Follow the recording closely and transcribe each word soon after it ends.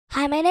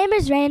Hi, my name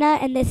is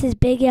Rayna, and this is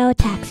Big Yellow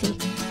Taxi.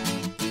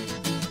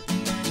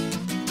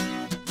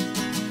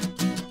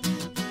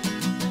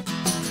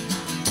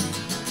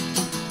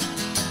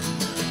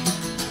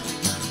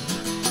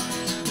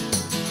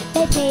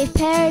 They paved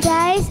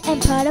paradise and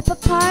put up a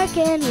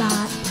parking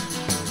lot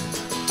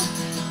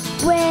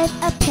with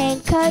a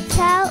pink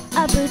hotel,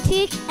 a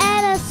boutique,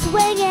 and a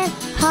swinging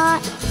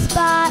hot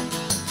spot.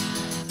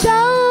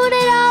 Don't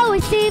it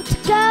always seem to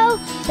go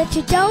that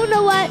you don't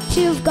know what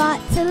you've got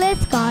till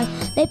it's gone?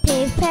 They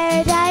paved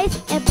paradise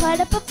and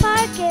put up a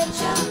parking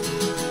lot.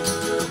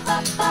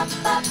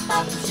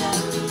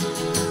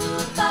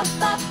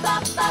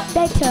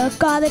 They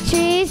took all the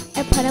trees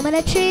and put them in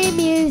a tree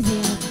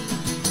museum.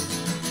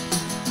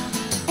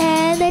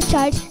 And they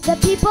charged the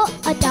people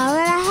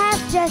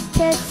 $1.50 just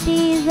to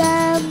see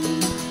them.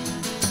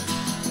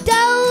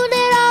 Don't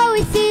it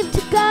always seem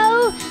to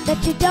go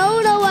that you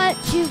don't know what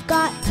you've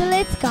got till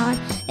it's gone?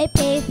 They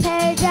paved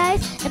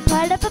paradise and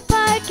put up a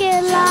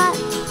parking lot.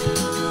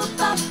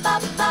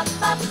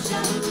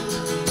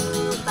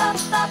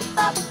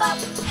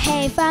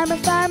 Hey farmer,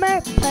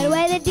 farmer, put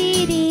away the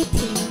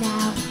DDT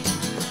now,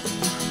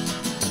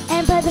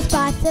 and put the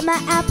spots in my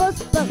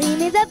apples, but leave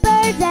me the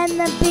birds and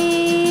the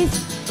bees.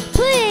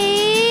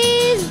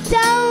 Please,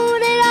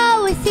 don't it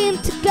always seem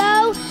to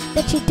go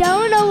that you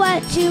don't know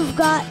what you've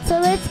got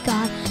till it's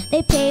gone?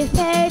 They paved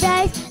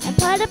paradise and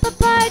put up a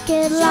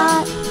parking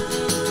lot.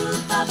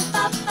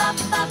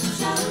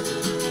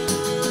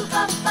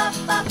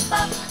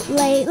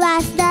 Late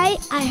last night,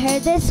 I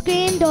heard the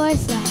screen door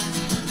slam,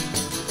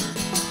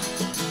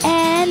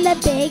 and the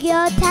big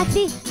yellow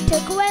taxi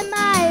took away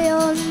my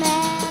old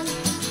man.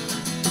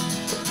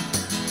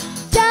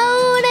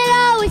 Don't it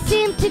always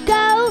seem to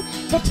go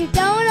that you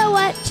don't know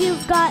what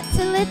you've got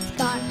till it's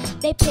gone?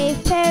 They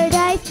paved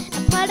paradise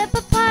and put up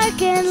a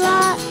parking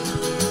lot.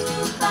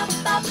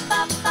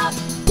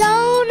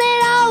 Don't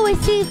it always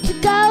seem to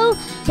go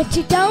that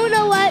you don't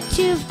know what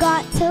you've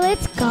got till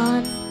it's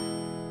gone?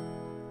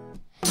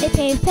 They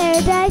paved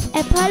paradise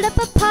and put up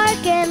a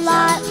parking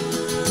lot.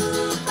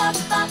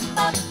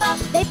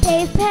 They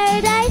paved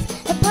paradise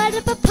and put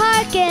up a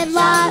parking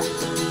lot.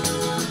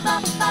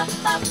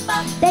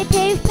 They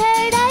paved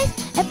paradise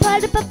and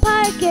put up a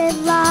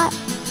parking lot.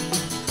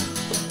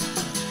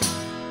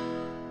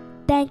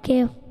 Thank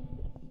you.